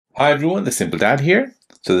Hi everyone, the Simple Dad here.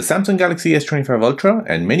 So the Samsung Galaxy S25 Ultra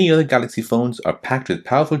and many other Galaxy phones are packed with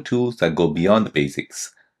powerful tools that go beyond the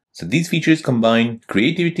basics. So these features combine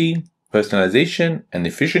creativity, personalization, and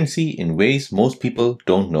efficiency in ways most people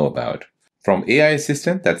don't know about. From AI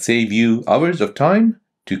assistant that save you hours of time,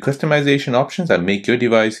 to customization options that make your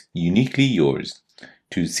device uniquely yours,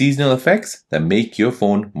 to seasonal effects that make your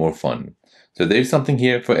phone more fun. So there's something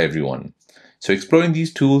here for everyone. So exploring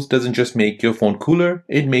these tools doesn't just make your phone cooler,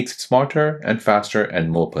 it makes it smarter and faster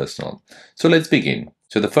and more personal. So let's begin.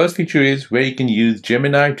 So the first feature is where you can use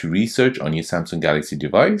Gemini to research on your Samsung Galaxy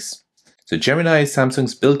device. So Gemini is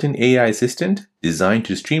Samsung's built-in AI assistant designed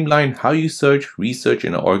to streamline how you search, research,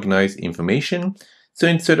 and organize information. So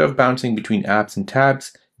instead of bouncing between apps and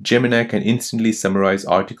tabs, Gemini can instantly summarize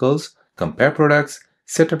articles, compare products,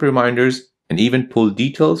 set up reminders, and even pull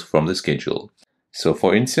details from the schedule. So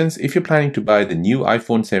for instance, if you're planning to buy the new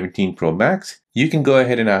iPhone 17 Pro Max, you can go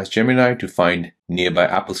ahead and ask Gemini to find nearby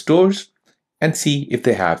Apple stores and see if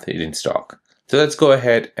they have it in stock. So let's go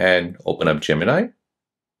ahead and open up Gemini.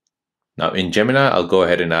 Now in Gemini, I'll go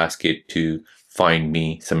ahead and ask it to find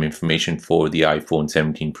me some information for the iPhone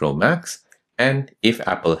 17 Pro Max and if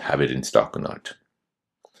Apple have it in stock or not.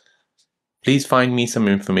 Please find me some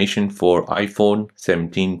information for iPhone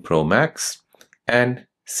 17 Pro Max and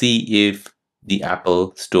see if the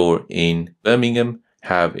Apple store in Birmingham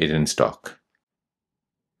have it in stock.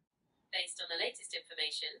 Based on the latest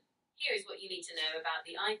information, here is what you need to know about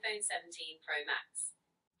the iPhone 17 Pro Max.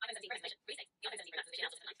 iPhone 17 Pro information.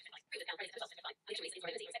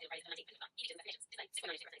 Release date. The iPhone 17 Pro Max was announced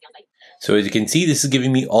on So as you can see, this is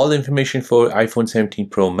giving me all the information for iPhone 17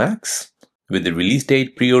 Pro Max with the release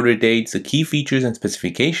date, pre-order dates, the key features and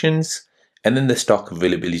specifications, and then the stock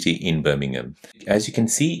availability in Birmingham. As you can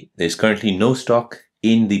see, there's currently no stock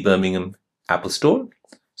in the Birmingham Apple Store.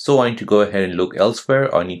 So I need to go ahead and look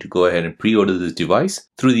elsewhere, or I need to go ahead and pre-order this device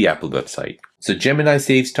through the Apple website. So Gemini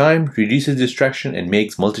saves time, reduces distraction, and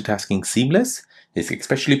makes multitasking seamless. It's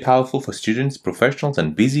especially powerful for students, professionals,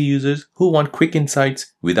 and busy users who want quick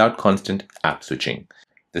insights without constant app switching.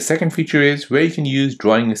 The second feature is where you can use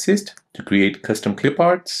Drawing Assist to create custom clip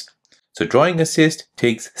arts. So Drawing Assist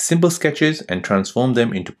takes simple sketches and transforms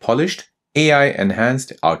them into polished,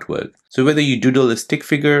 AI-enhanced artwork. So whether you doodle a stick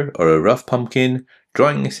figure or a rough pumpkin,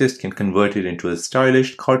 Drawing Assist can convert it into a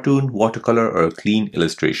stylish cartoon, watercolor, or a clean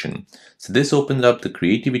illustration. So this opens up the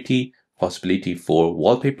creativity possibility for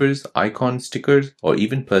wallpapers, icons, stickers, or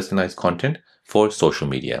even personalized content for social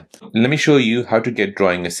media. Let me show you how to get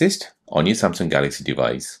Drawing Assist on your Samsung Galaxy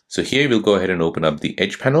device. So here we'll go ahead and open up the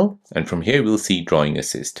Edge panel, and from here we'll see Drawing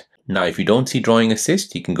Assist. Now, if you don't see Drawing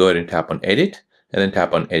Assist, you can go ahead and tap on Edit and then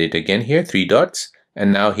tap on Edit again here, 3 dots.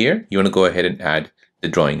 And now here, you want to go ahead and add the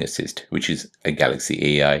Drawing Assist, which is a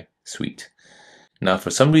Galaxy AI suite. Now,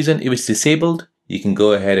 for some reason, if it's disabled, you can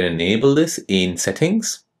go ahead and enable this in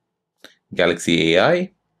Settings, Galaxy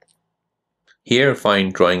AI. Here,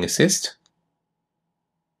 find Drawing Assist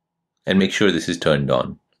and make sure this is turned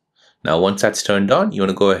on. Now, once that's turned on, you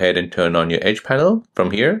want to go ahead and turn on your Edge panel.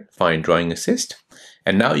 From here, find Drawing Assist.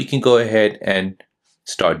 And now you can go ahead and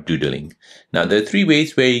start doodling. Now there are 3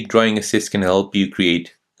 ways where Drawing Assist can help you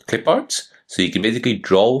create clip arts. So you can basically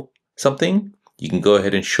draw something, you can go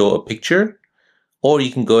ahead and show a picture, or you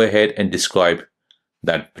can go ahead and describe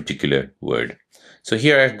that particular word. So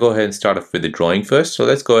here I go ahead and start off with the drawing first. So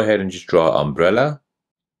let's go ahead and just draw umbrella.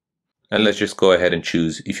 And let's just go ahead and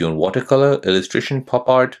choose if you want watercolor, illustration, pop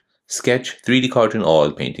art, sketch, 3D cartoon, or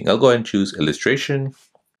oil painting. I'll go ahead and choose illustration.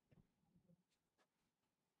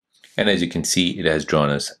 And as you can see, it has drawn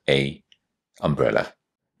us a umbrella.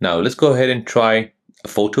 Now let's go ahead and try a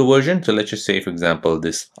photo version. So let's just say, for example,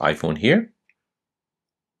 this iPhone here.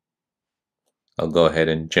 I'll go ahead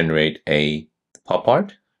and generate a pop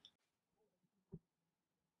art.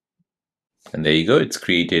 And there you go. It's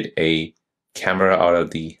created a camera out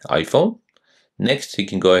of the iPhone. Next, you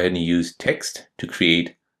can go ahead and use text to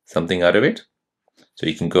create something out of it. So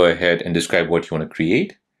you can go ahead and describe what you want to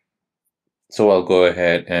create. So I'll go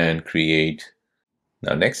ahead and create.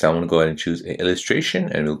 Now next I want to go ahead and choose an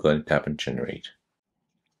illustration, and we'll go ahead and tap on generate.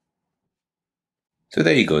 So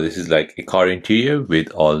there you go. This is like a car interior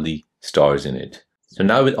with all the stars in it. So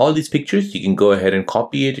now with all these pictures, you can go ahead and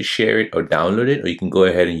copy it, share it, or download it, or you can go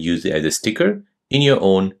ahead and use it as a sticker in your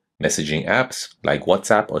own messaging apps like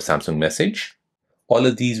WhatsApp or Samsung Message. All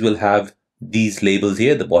of these will have these labels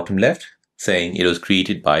here at the bottom left saying it was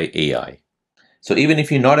created by AI. So even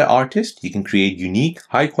if you're not an artist, you can create unique,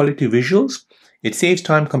 high quality visuals. It saves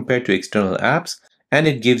time compared to external apps, and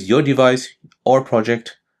it gives your device or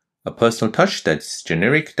project a personal touch that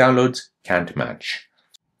generic downloads can't match.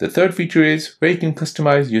 The third feature is where you can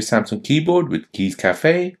customize your Samsung keyboard with Keys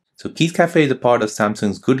Café. So Keys Café is a part of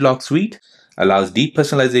Samsung's Good Lock suite, allows deep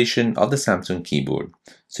personalization of the Samsung keyboard.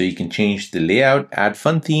 So you can change the layout, add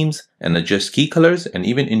fun themes, and adjust key colors, and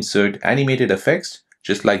even insert animated effects,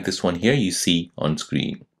 just like this one here you see on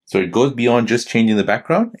screen. So it goes beyond just changing the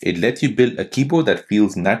background. It lets you build a keyboard that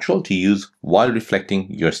feels natural to use while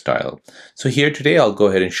reflecting your style. So here today, I'll go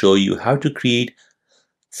ahead and show you how to create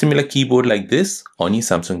similar keyboard like this on your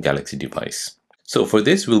Samsung Galaxy device. So for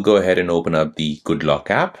this, we'll go ahead and open up the Good Lock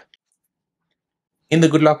app. In the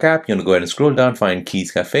Good Lock app, you want to go ahead and scroll down, find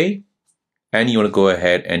Keys Café, and you want to go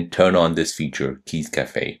ahead and turn on this feature, Keys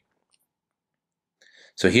Café.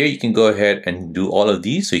 So here you can go ahead and do all of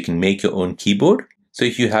these so you can make your own keyboard. So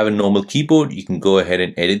if you have a normal keyboard, you can go ahead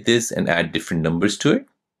and edit this and add different numbers to it.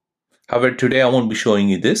 However, today I won't be showing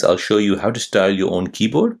you this. I'll show you how to style your own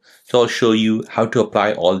keyboard. So I'll show you how to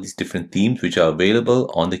apply all these different themes which are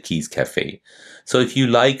available on the Keys Café. So if you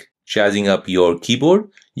like jazzing up your keyboard,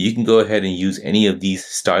 you can go ahead and use any of these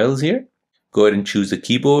styles here. Go ahead and choose the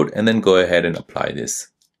keyboard and then go ahead and apply this.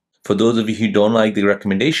 For those of you who don't like the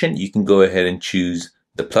recommendation, you can go ahead and choose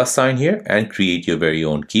the plus sign here and create your very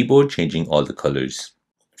own keyboard, changing all the colors.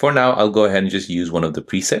 For now, I'll go ahead and just use one of the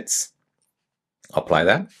presets. Apply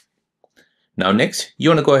that. Now next, you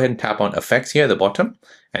want to go ahead and tap on effects here at the bottom.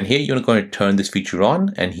 And here you want to go ahead and turn this feature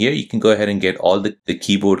on. And here you can go ahead and get all the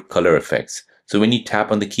keyboard color effects. So when you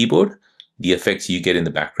tap on the keyboard, the effects you get in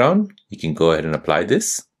the background, you can go ahead and apply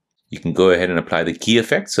this. You can go ahead and apply the key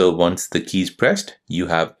effect. So once the key is pressed, you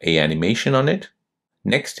have an animation on it.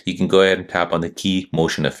 Next, you can go ahead and tap on the key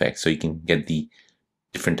motion effect so you can get the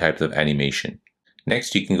different types of animation.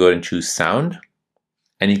 Next, you can go ahead and choose sound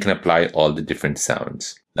and you can apply all the different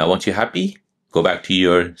sounds. Now, once you're happy, go back to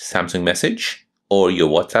your Samsung message or your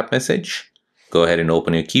WhatsApp message. Go ahead and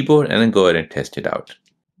open your keyboard and then go ahead and test it out.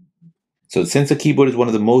 So since the keyboard is one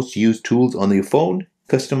of the most used tools on your phone,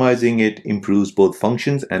 customizing it improves both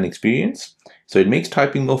functions and experience. So it makes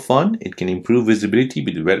typing more fun. It can improve visibility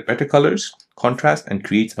with better colors, contrast, and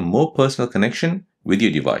creates a more personal connection with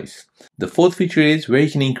your device. The fourth feature is where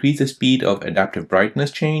you can increase the speed of adaptive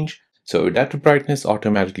brightness change. So adaptive brightness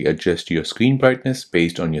automatically adjusts your screen brightness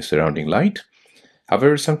based on your surrounding light.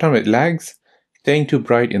 However, sometimes it lags, staying too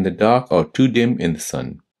bright in the dark or too dim in the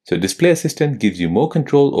sun. So Display Assistant gives you more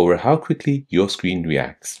control over how quickly your screen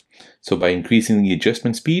reacts. So by increasing the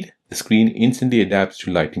adjustment speed, the screen instantly adapts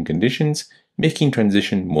to lighting conditions, making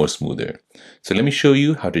transition more smoother. So let me show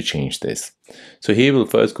you how to change this. So here we'll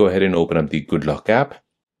first go ahead and open up the Good Lock app.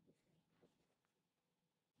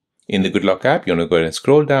 In the Good Lock app, you want to go ahead and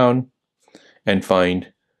scroll down and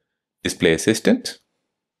find Display Assistant.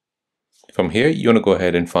 From here, you want to go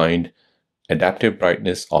ahead and find Adaptive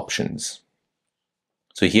Brightness Options.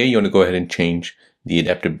 So here you want to go ahead and change the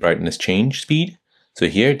adaptive brightness change speed. So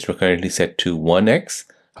here it's currently set to 1x.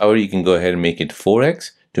 However, you can go ahead and make it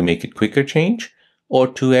 4x to make it quicker change, or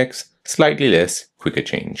 2x, slightly less quicker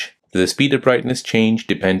change. The speed of brightness change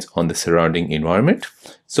depends on the surrounding environment.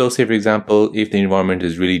 So say for example, if the environment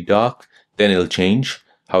is really dark, then it'll change.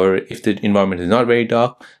 However, if the environment is not very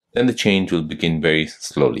dark, then the change will begin very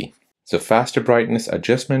slowly. So faster brightness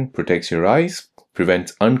adjustment protects your eyes,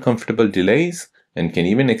 prevents uncomfortable delays, and can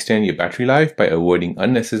even extend your battery life by avoiding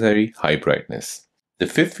unnecessary high brightness. The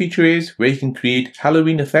fifth feature is where you can create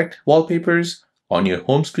Halloween effect wallpapers on your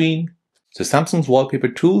home screen. So Samsung's wallpaper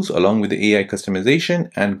tools, along with the AI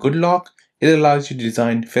customization and Good Lock, it allows you to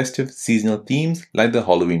design festive seasonal themes like the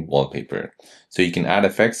Halloween wallpaper. So you can add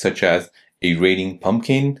effects such as a raining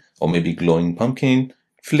pumpkin or maybe glowing pumpkin,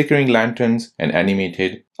 flickering lanterns, and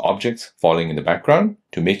animated objects falling in the background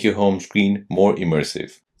to make your home screen more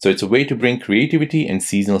immersive. So it's a way to bring creativity and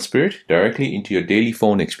seasonal spirit directly into your daily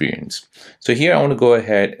phone experience. So here I want to go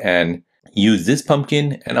ahead and use this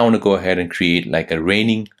pumpkin, and I want to go ahead and create like a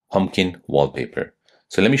raining pumpkin wallpaper.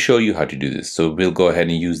 So let me show you how to do this. So we'll go ahead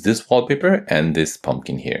and use this wallpaper and this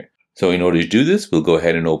pumpkin here. So in order to do this, we'll go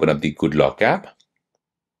ahead and open up the Good Lock app.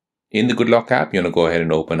 In the Good Lock app, you want to go ahead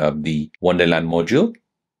and open up the Wonderland module.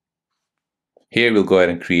 Here we'll go ahead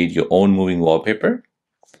and create your own moving wallpaper.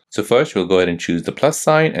 So first we'll go ahead and choose the plus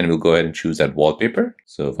sign and we'll go ahead and choose that wallpaper.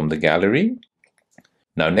 So from the gallery.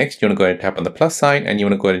 Now next you want to go ahead and tap on the plus sign and you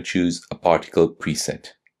want to go ahead and choose a particle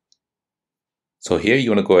preset. So here you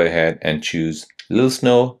want to go ahead and choose little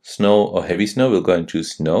snow, snow, or heavy snow. We'll go ahead and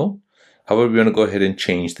choose snow. However, we want to go ahead and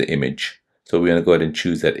change the image. So we want to go ahead and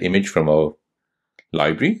choose that image from our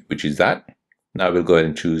library, which is that. Now we'll go ahead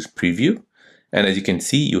and choose preview. And as you can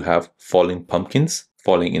see, you have falling pumpkins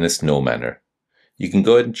falling in a snow manner. You can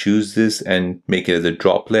go ahead and choose this and make it as a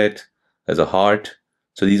droplet, as a heart,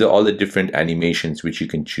 So these are all the different animations which you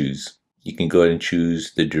can choose. You can go ahead and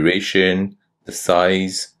choose the duration, the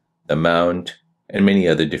size, the amount, and many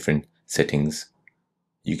other different settings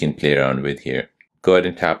you can play around with here. Go ahead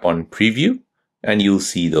and tap on preview and you'll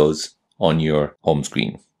see those on your home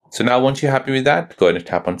screen. So now once you're happy with that, go ahead and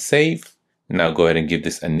tap on save. Now go ahead and give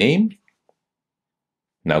this a name.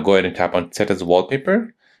 Now go ahead and tap on set as a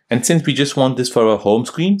wallpaper. And since we just want this for our home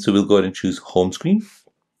screen, so we'll go ahead and choose home screen.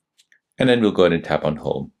 And then we'll go ahead and tap on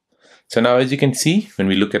home. So now as you can see, when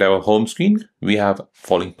we look at our home screen, we have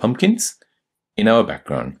falling pumpkins in our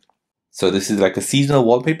background. So this is like a seasonal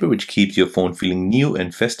wallpaper which keeps your phone feeling new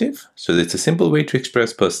and festive. So it's a simple way to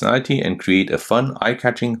express personality and create a fun,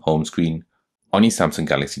 eye-catching home screen on your Samsung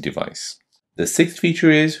Galaxy device. The sixth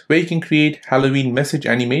feature is where you can create Halloween message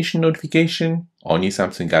animation notification on your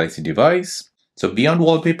Samsung Galaxy device. So beyond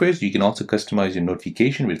wallpapers, you can also customize your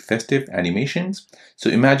notification with festive animations. So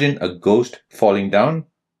imagine a ghost falling down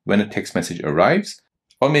when a text message arrives,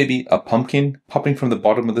 or maybe a pumpkin popping from the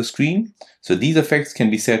bottom of the screen. So these effects can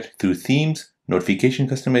be set through themes, notification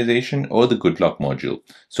customization, or the Good Lock module.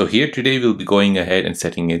 So here today we'll be going ahead and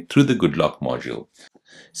setting it through the Good Lock module.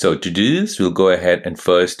 So to do this, we'll go ahead and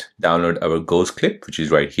first download our ghost clip, which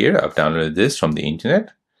is right here. I've downloaded this from the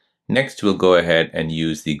internet. Next, we'll go ahead and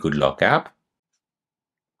use the Good Lock app.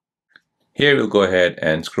 Here we'll go ahead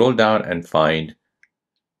and scroll down and find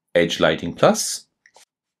Edge Lighting Plus.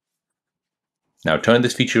 Now turn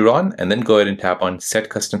this feature on and then go ahead and tap on Set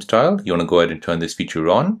Custom Style. You want to go ahead and turn this feature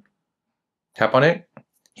on. Tap on it.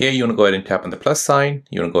 Here you want to go ahead and tap on the plus sign.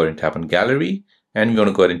 You want to go ahead and tap on Gallery. And you want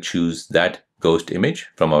to go ahead and choose that ghost image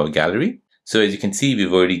from our gallery. So as you can see,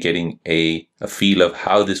 we're already getting a feel of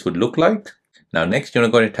how this would look like. Now next, you want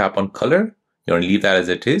to go ahead and tap on Color. You want to leave that as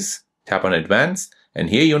it is. Tap on Advanced. And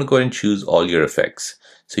here you want to go ahead and choose all your effects.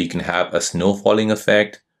 So you can have a snow falling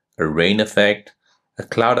effect, a rain effect, a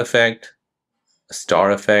cloud effect, a star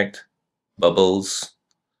effect, bubbles,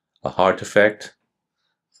 a heart effect,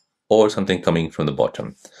 or something coming from the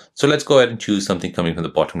bottom. So let's go ahead and choose something coming from the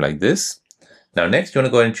bottom like this. Now next, you want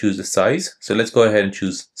to go ahead and choose the size. So let's go ahead and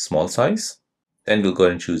choose small size. Then we'll go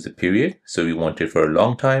ahead and choose the period. So we want it for a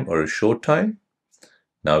long time or a short time.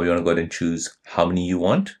 Now we want to go ahead and choose how many you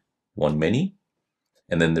want. Many.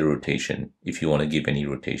 And then the rotation, if you want to give any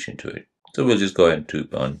rotation to it. So we'll just go ahead and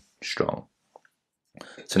tap on strong.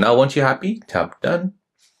 So now once you're happy, tap done.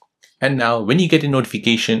 And now when you get a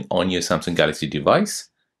notification on your Samsung Galaxy device,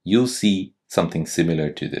 you'll see something similar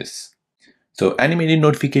to this. So animated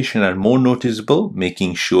notifications are more noticeable,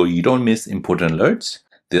 making sure you don't miss important alerts.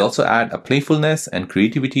 They also add a playfulness and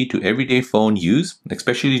creativity to everyday phone use,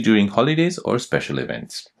 especially during holidays or special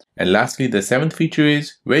events. And lastly, the seventh feature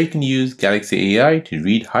is where you can use Galaxy AI to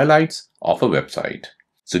read highlights of a website.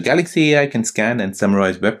 So Galaxy AI can scan and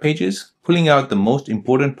summarize web pages, pulling out the most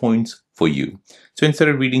important points for you. So instead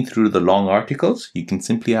of reading through the long articles, you can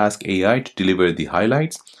simply ask AI to deliver the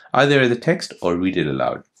highlights, either as a text or read it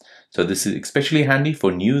aloud. So this is especially handy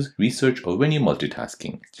for news, research, or when you're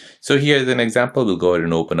multitasking. So here's an example. We'll go ahead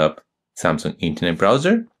and open up Samsung Internet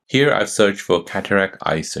Browser. Here I've searched for cataract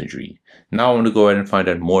eye surgery. Now I want to go ahead and find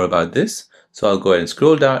out more about this. So I'll go ahead and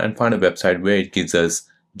scroll down and find a website where it gives us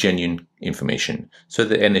genuine information. So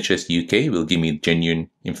the NHS UK will give me genuine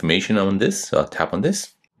information on this. So I'll tap on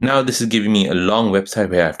this. Now this is giving me a long website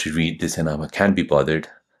where I have to read this and I can't be bothered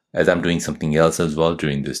as I'm doing something else as well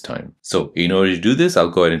during this time. So in order to do this, I'll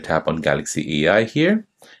go ahead and tap on Galaxy AI here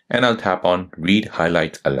and I'll tap on Read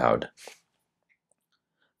Highlights Aloud.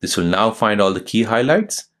 This will now find all the key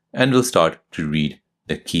highlights and will start to read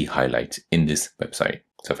the key highlights in this website.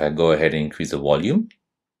 So if I go ahead and increase the volume.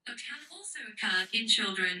 It can also occur in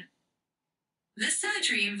children. The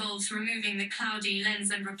surgery involves removing the cloudy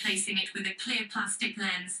lens and replacing it with a clear plastic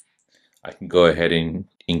lens. I can go ahead and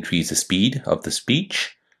increase the speed of the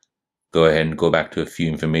speech. Go ahead and go back to a few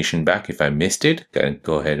information back if I missed it.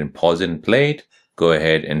 Go ahead and pause it and play it. Go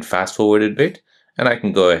ahead and fast forward a bit. And I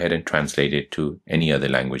can go ahead and translate it to any other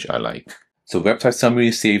language I like. So website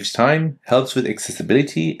summary saves time, helps with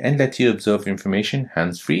accessibility, and lets you observe information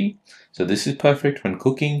hands-free. So this is perfect when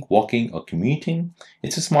cooking, walking, or commuting.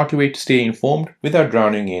 It's a smarter way to stay informed without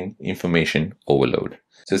drowning in information overload.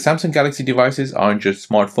 So Samsung Galaxy devices aren't just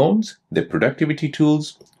smartphones, they're productivity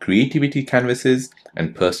tools, creativity canvases,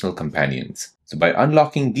 and personal companions. So by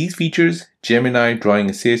unlocking these features, Gemini, Drawing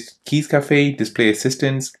Assist, Keys Café, Display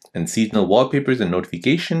Assistance, and seasonal wallpapers and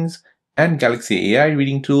notifications, and Galaxy AI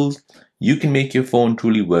reading tools, you can make your phone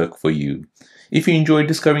truly work for you. If you enjoyed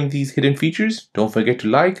discovering these hidden features, don't forget to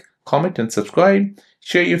like, comment, and subscribe.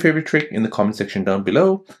 Share your favorite trick in the comment section down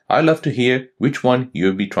below. I'd love to hear which one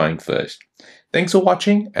you'll be trying first. Thanks for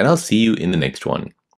watching, and I'll see you in the next one.